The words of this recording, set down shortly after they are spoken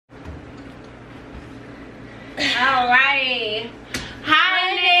Alrighty.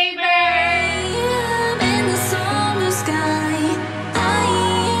 Hi, neighbor.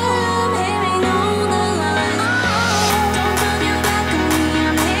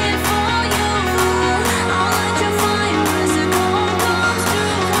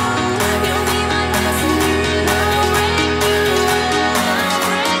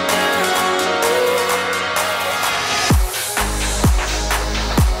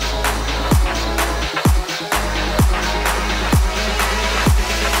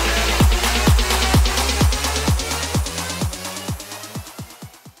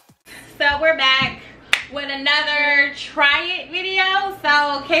 We're back with another try it video.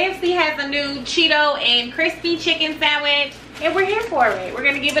 So KFC has a new Cheeto and crispy chicken sandwich, and we're here for it. We're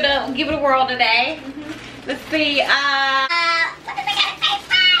gonna give it a whirl today. Let's see. What does it gotta taste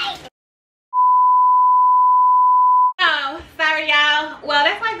like? Oh, sorry y'all. Well,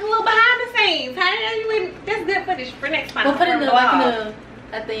 that's like a little behind the scenes. How did you win? That's good footage for next time. We'll put it in the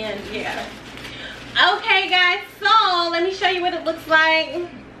at the end. Yeah. Okay, guys. So let me show you what it looks like.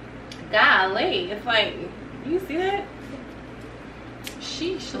 Golly, it's like, you see that?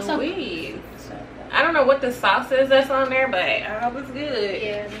 Sheesh Louise. I don't know what the sauce is that's on there, but I hope it's good.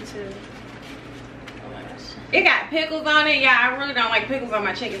 Yeah, me too. Oh my gosh. It got pickles on it. Yeah, I really don't like pickles on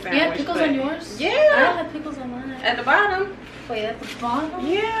my chicken sandwich. Yeah, pickles on yours? Yeah. I don't have pickles on mine. At the bottom. Wait, at the bottom?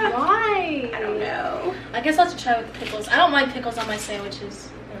 Yeah. Why? I don't know. I guess I'll have to try with the pickles. I don't mind pickles on my sandwiches.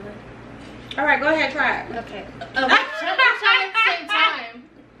 Alright, go ahead, try it. Okay. Oh, we're trying at the same time.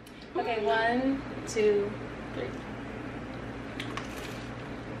 Okay, 1, 2, 3.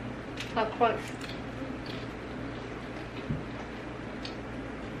 Of course.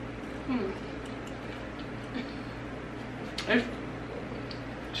 It's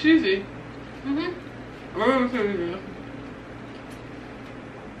cheesy. Really cheesy.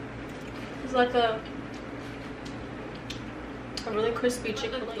 It's like a really crispy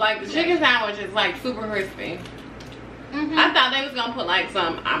chicken. Like the chicken sandwich is like super crispy. I thought they was gonna put like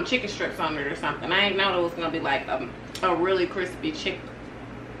some chicken strips on it or something. I didn't know it was gonna be like a really crispy chicken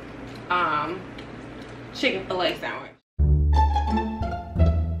fillet sandwich.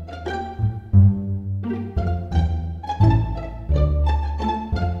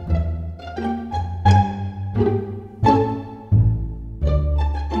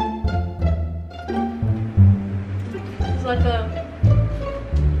 It's like a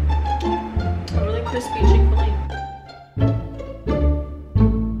really crispy Chick-fil-A.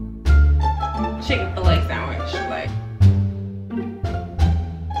 Chicken fillet sandwich, like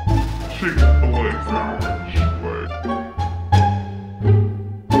chicken fillet sandwich,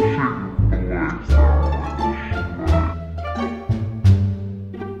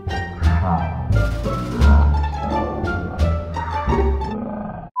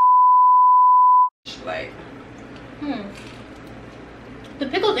 like The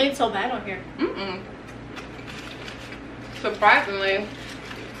pickles ain't so bad on here. Surprisingly.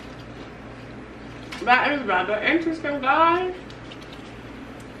 That is rather interesting, guys.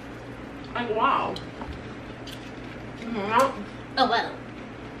 Like, wow. Oh, well.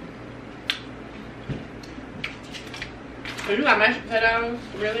 So you got mashed potatoes?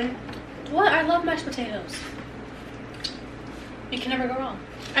 Really? What? I love mashed potatoes. You can never go wrong.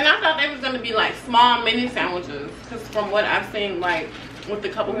 And I thought they was going to be like small mini sandwiches. Because from what I've seen, like, with the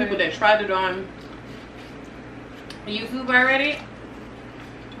couple people that tried it on YouTube already.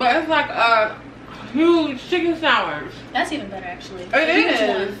 But it's like a huge chicken sandwich. That's even better, actually. It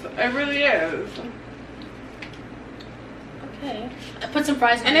is. It really is. Okay. I put some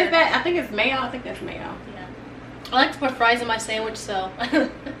fries in and there. it's that, I think it's mayo. I think that's mayo. Yeah. I like to put fries in my sandwich, so.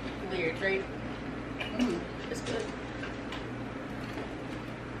 Weird, right? It's good.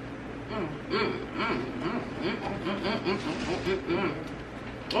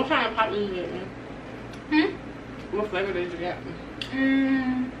 What kind of pop did you get? What flavor did you get?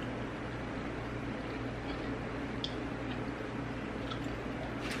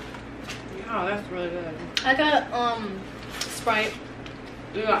 Oh, that's really good. I got Sprite.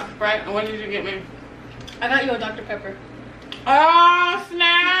 You got Sprite? And what did you get me? I got you a Dr. Pepper. Oh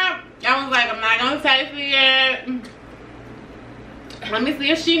snap! I was like, I'm not gonna taste it yet. Let me see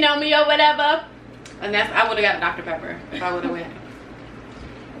if she know me or whatever. And that's, I would have got Dr. Pepper if I would have went.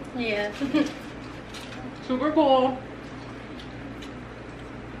 Yeah. Super cool.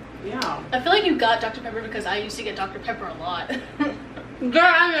 Yeah. I feel like you got Dr. Pepper because I used to get Dr. Pepper a lot. Girl,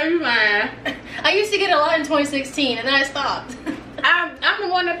 I know you lying. I used to get it a lot in 2016 and then I stopped. I'm the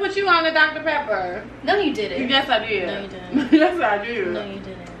one that put you on the Dr. Pepper. No, you didn't. Yes, I did. No, you didn't. Yes, I did. No, you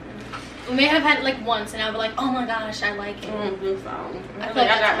didn't. We may have had it like once, and I was like, oh my gosh, I like it. I don't think so. I feel think like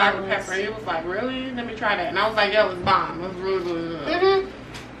I got that's Dr. what it Pepper, was. and it was like, really? Let me try that. And I was like, yeah, it was bomb. It was really, really good. Mm-hmm.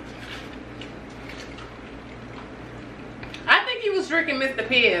 I think he was drinking Mr.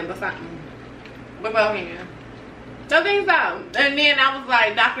 Pibb or something beforehand. I think so. And then I was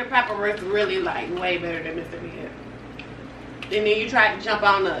like, Dr. Pepper was really like way better than Mr. Pibb. And then you tried to jump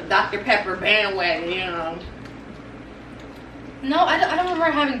on the Dr. Pepper bandwagon, you know. No, I don't remember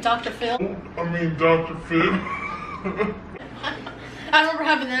having Dr. Phil. I mean, Dr. Phil. I remember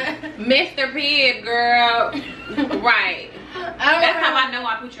having that. Mr. Pibb, girl. Right. I That's how I know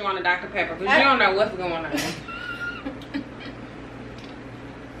I put you on the Dr. Pepper, because you don't know what's going on.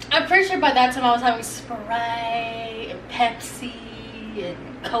 I'm pretty sure by that time I was having Sprite and Pepsi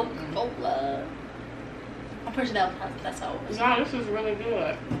and Coca-Cola. I'm pretty sure that's how it was. No, this is really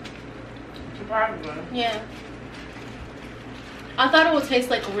good. Surprisingly. Yeah. I thought it would taste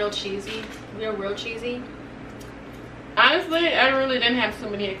like real cheesy. Real cheesy. Honestly, I really didn't have so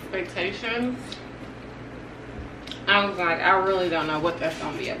many expectations. I was like, I really don't know what that's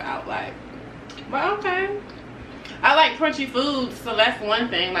gonna be about. Like, but okay. I like crunchy foods, so that's one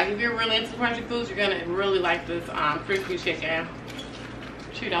thing. Like, if you're really into crunchy foods, you're gonna really like this crispy chicken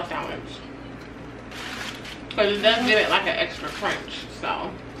Cheeto sandwich. Because it does give it like an extra crunch,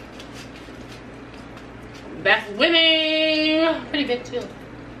 so that's winning. Pretty big too.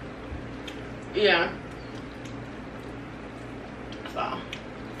 Yeah. So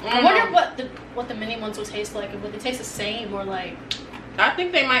I wonder what the mini ones will taste like. Would they taste the same or like? I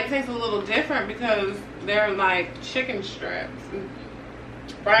think they might taste a little different because they're like chicken strips,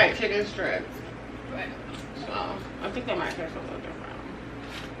 fried chicken strips. Right. So I think they might taste a little different.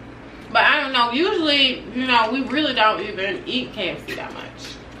 But I don't know. Usually, you know, we really don't even eat KFC that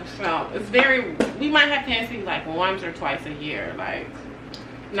much. So it's very. We might have KFC like once or twice a year. Like,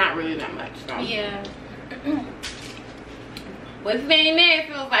 not really that much. So. Yeah. What's being this?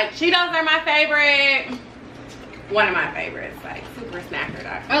 Feels like Cheetos are my favorite. One of my favorites, like super snacker.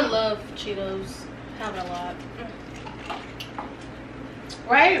 I love Cheetos. Have it a lot.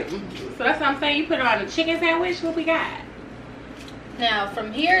 Right? So that's what I'm saying. You put it on a chicken sandwich. What we got? Now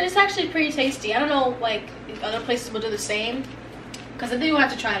from here, it's actually pretty tasty. I don't know, like if other places will do the same, because I think we'll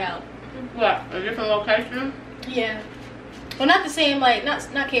have to try it out. What? A different location? Yeah. Well, not the same, like not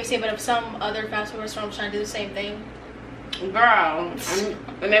KFC, but if some other fast food restaurants trying to do the same thing. Girl,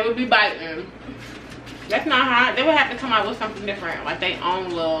 and they would be biting. That's not hot. They would have to come out with something different, like their own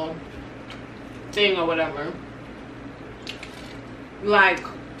little thing or whatever. Like,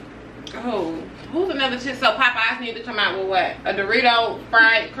 oh, who's another shit? So Popeyes need to come out with what? A Dorito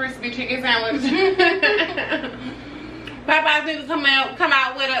fried crispy chicken sandwich. Popeyes need to come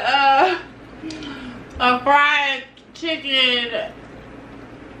out with a fried chicken.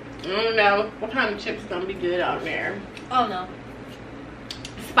 I don't know what kind of chips gonna be good out there. Oh no.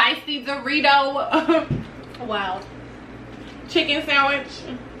 Spicy Dorito. Wow. Chicken sandwich.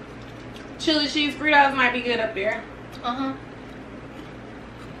 Chili cheese Fritos might be good up there. I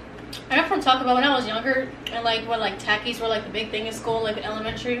got from Taco Bell when I was younger, and like when like Takis were like the big thing in school, like in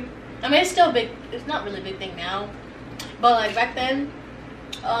elementary. I mean, it's still big. It's not really a big thing now, but like back then,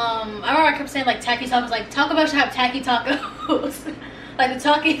 I remember I kept saying like Taki tacos. Like Taco Bell should have Taki tacos, like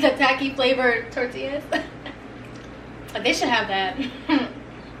the Taki flavored tortillas. Like they should have that.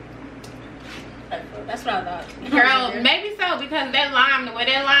 That's what I thought. Girl, maybe so, because that lime, the way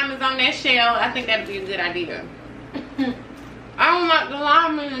that lime is on that shell, I think that'd be a good idea. I don't like the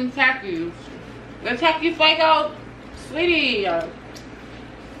lime in Takis. The Taki Fuego, sweetie.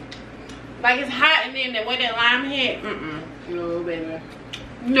 Like it's hot, and then the way that lime hit, no baby.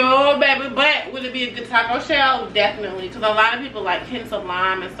 No baby, but would it be a good taco shell? Definitely, because a lot of people like hints of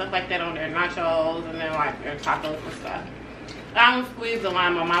lime and stuff like that on their nachos and then like their tacos and stuff. I don't squeeze the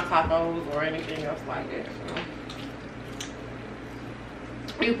lime on my tacos or anything else like that. So.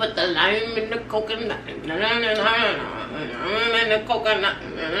 You put the lime in the coconut. No, no, no, no, no. I'm in the coconut.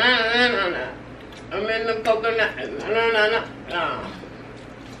 No, no, no, no, no. I'm in the coconut. No, no, no, no.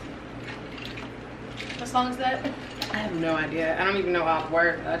 What song is that? I have no idea. I don't even know how it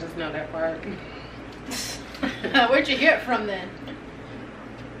works. I just know that part. Where'd you hear it from then?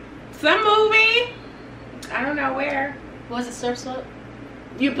 Some movie. I don't know where. Was it Surf's Up?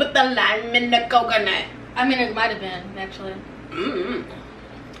 You put the lime in the coconut. I mean, it might have been actually.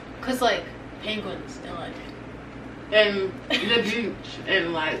 Cause like penguins, they're like. And the beach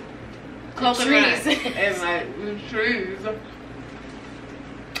and like coconut trees. and like the trees.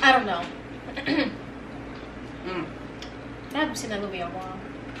 I don't know. I haven't seen that movie in a while.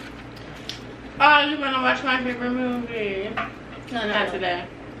 Oh, you wanna watch my favorite movie? No, Not today.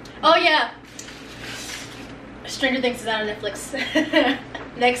 Oh yeah. Stranger Things is out on Netflix.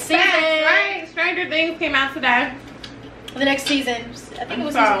 Next season. Right? Stranger Things came out today. The next season. I think it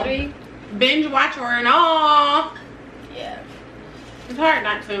was season 3. Binge watcher and all. Yeah. It's hard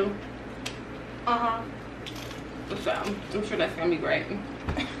not to. So I'm sure that's gonna be great.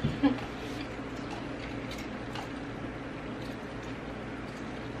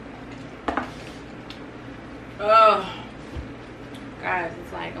 Oh, guys,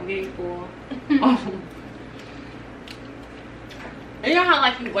 it's like I'm getting full. And you know how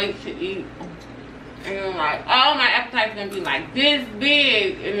like you wait to eat, and you're like, oh, my appetite's gonna be like this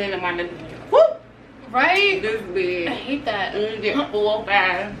big, and then my next is like, whoop, Right? this big. I hate that. And you get full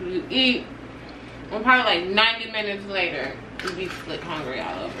fast. You eat, and probably like 90 minutes later, you be split hungry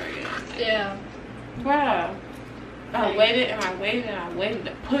all over again. Like, Yeah. wow. I waited and I waited and I waited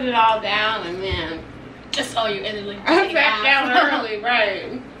to put it all down, and then Just you instantly. I sat down early,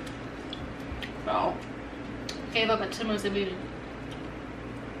 right? So Gave up at 2 minutes of eating.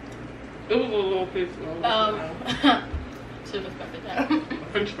 it was a little piece of Should have expected that.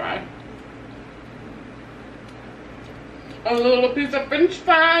 French fry. A little piece of French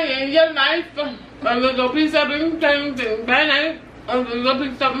fry in your life. A little piece of banana. A little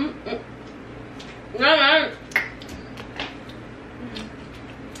piece of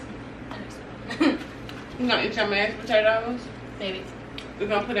You gonna eat your mashed potatoes? Maybe. We're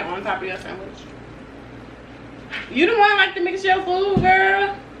gonna put it on top of your sandwich. You the one like to mix your food,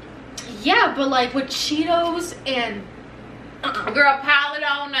 girl. Yeah, but like with Cheetos and Girl, pile it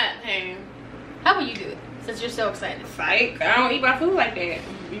on that thing. how will you do it? Since you're so excited. Psych. I don't eat my food like that.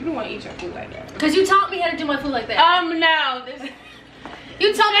 You don't want to eat your food like that. Because you taught me how to do my food like that. No. This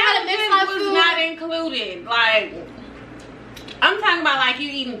You taught me how to mix my was food. not included. Like, I'm talking about like you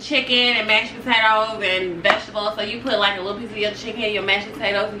eating chicken and mashed potatoes and vegetables. So you put like a little piece of your chicken, your mashed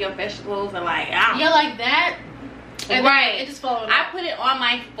potatoes, and your vegetables, and like Yeah, like that. And right. It just followed. I put it on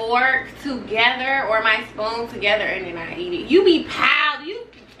my fork together or my spoon together, and then I eat it. You be piled.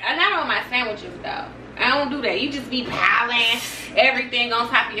 Not on my sandwiches though. I don't do that. You just be piling everything on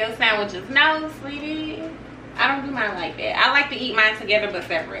top of your sandwiches. No, sweetie. I don't do mine like that. I like to eat mine together but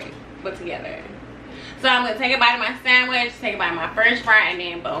separate. But together. So I'm going to take a bite of my sandwich, take a bite of my French fry, and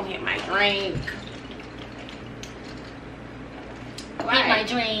then boom, hit my drink. Hit my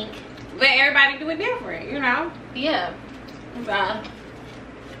drink. But everybody do it different, you know? Yeah. So,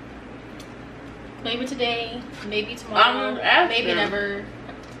 Maybe today, maybe tomorrow, maybe never.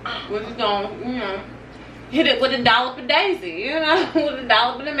 we're just going to, you know, hit it with a dollop of daisy, you know? With a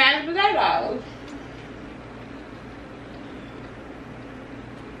dollop of the mashed potatoes.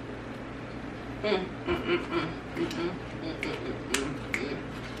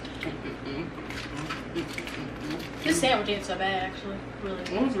 This sandwich ain't so bad, actually. Really.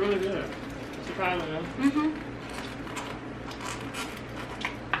 It was really good. Surprisingly.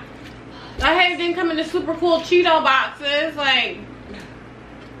 I hate it didn't come in the super cool Cheeto boxes. Like,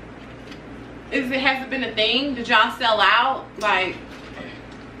 has it been a thing? Did y'all sell out? Like,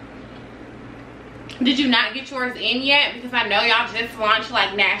 did you not get yours in yet? Because I know y'all just launched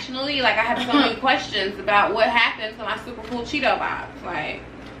like nationally. Like, I have so many questions about what happened to my super cool Cheeto box. Like,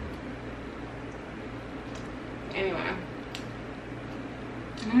 anyway.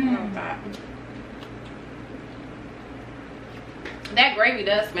 That gravy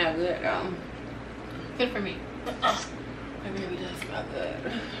does smell good though. Good for me. That gravy does smell good.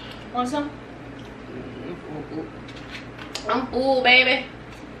 Want some? I'm full, baby.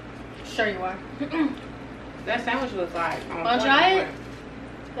 Sure you are. That sandwich was like. Wanna try it?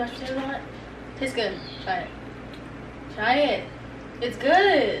 Tastes good. Try it. Try it. It's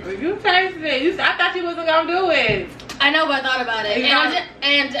good. You tasted it. I thought you wasn't gonna do it. I know, but I thought about it,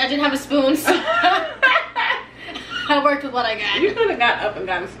 and I didn't have a spoon, so I worked with what I got. You could have got up and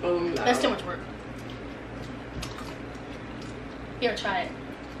got a spoon. Though. That's too much work. Here, try it.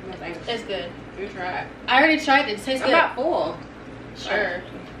 No, thanks. It's good. You try it. I already tried it. It tastes I'm good. not full. Sure.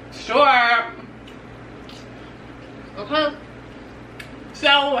 Sure. Okay.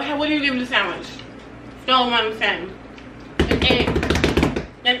 So, what do you give the sandwich? Scale of 1 to 10. An 8.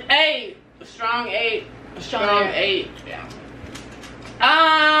 An 8. A strong 8. A strong 8. Yeah.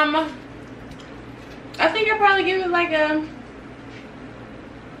 I think I'd probably give it like a.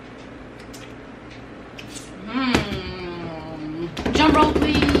 Drum roll,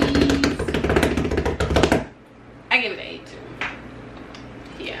 please. I give it an 8 too.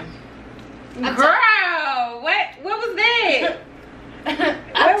 Yeah. Up Girl, what was that?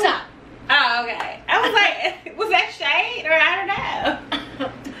 Up top. Oh, okay. I was like, was that shade or I don't know?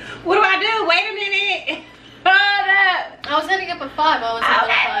 What do I do? Wait a minute. Hold up. I was setting up a 5. I was setting up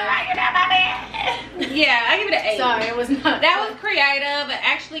a 5.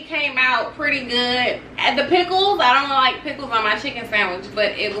 actually came out pretty good. And the pickles, I don't like pickles on my chicken sandwich,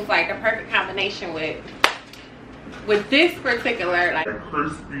 but it was like a perfect combination with this particular, like, A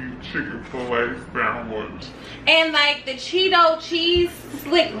crispy chicken fillet sandwich. and like the Cheeto cheese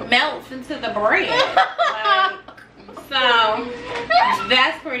slick melts into the bread. Like, so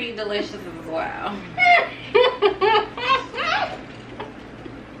that's pretty delicious as well.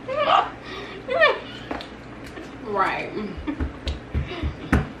 Right.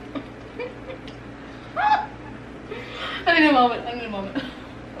 I need a moment. I need a moment.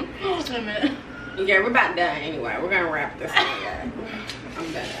 Wait a minute. Yeah, we're about done anyway. We're gonna wrap this thing up.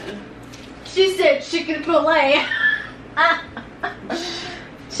 I'm done. She said chicken fillet.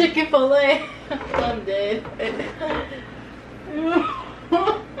 Chicken fillet. I'm dead.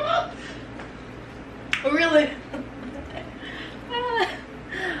 Really?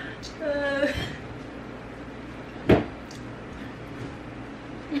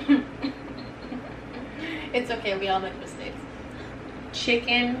 It's okay, we all make mistakes.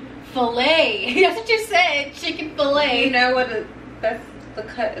 Chicken Fillet. That's what you said. Chicken fillet. You know what? That's the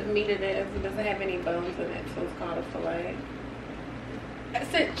cut of meat it is. It doesn't have any bones in it, so it's called a fillet.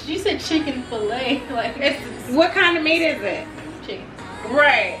 You said chicken fillet. Like It's what kind of meat is it? chicken.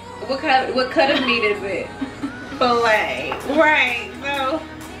 Right. What cut of meat is it? Fillet. Right.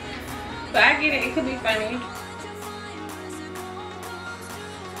 So I get it. It could be funny.